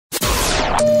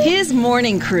His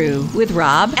morning crew with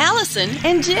Rob, Allison,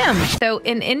 and Jim. So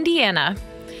in Indiana,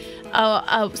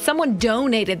 someone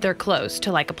donated their clothes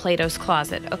to like a Plato's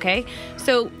Closet, okay?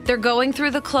 So they're going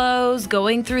through the clothes,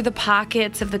 going through the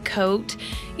pockets of the coat.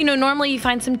 You know, normally you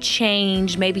find some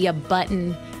change, maybe a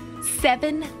button.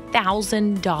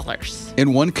 $7,000.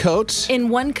 In one coat? In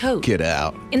one coat. Get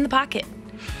out. In the pocket.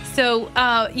 So,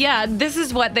 yeah, this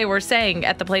is what they were saying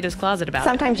at the Plato's Closet about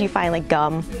Sometimes you find like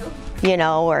gum, you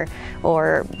know,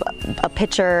 or a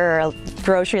picture or a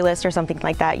grocery list or something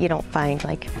like that. You don't find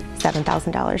like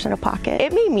 $7,000 in a pocket.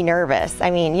 It made me nervous.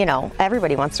 I mean, you know,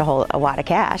 everybody wants to hold a wad of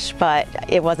cash, but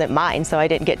it wasn't mine, so I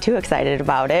didn't get too excited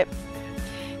about it.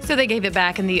 So they gave it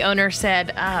back, and the owner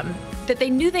said that they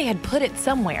knew they had put it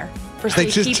somewhere for They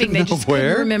just safekeeping. didn't They just know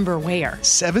where? couldn't remember where.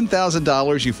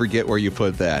 $7,000, you forget where you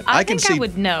put that. I think I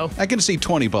would know. I can see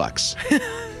 $20.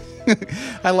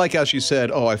 I like how she said,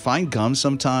 oh, I find gum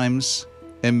sometimes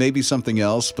and maybe something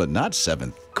else, but not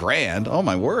 $7,000. Oh,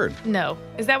 my word. No.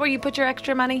 Is that where you put your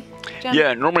extra money, John?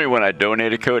 Yeah, normally when I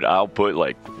donate a coat, I'll put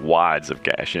like wads of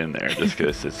cash in there just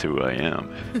because it's who I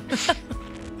am.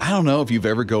 I don't know if you've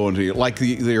ever go into, like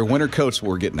your winter coats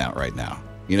we're getting out right now.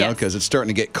 You know, because it's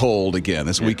starting to get cold again.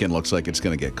 This weekend looks like it's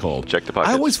going to get cold. Check the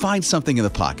pockets. I always find something in the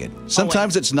pocket.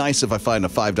 Sometimes it's nice if I find a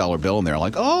 $5 bill in there. I'm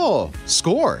like, oh,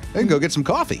 score. I can go get some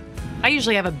coffee. I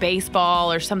usually have a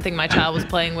baseball or something my child was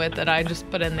playing with that I just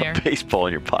put in there. Baseball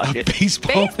in your pocket.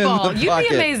 Baseball in the You'd pocket.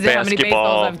 be amazed at how many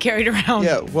baseballs I've carried around.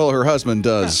 Yeah, well, her husband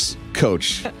does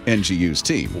coach NGU's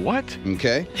team. What?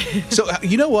 Okay. So,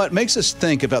 you know what makes us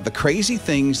think about the crazy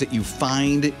things that you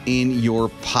find in your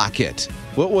pocket?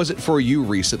 What was it for you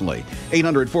recently?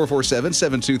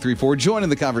 800-447-7234. Join in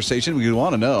the conversation. We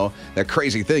want to know that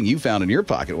crazy thing you found in your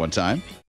pocket one time.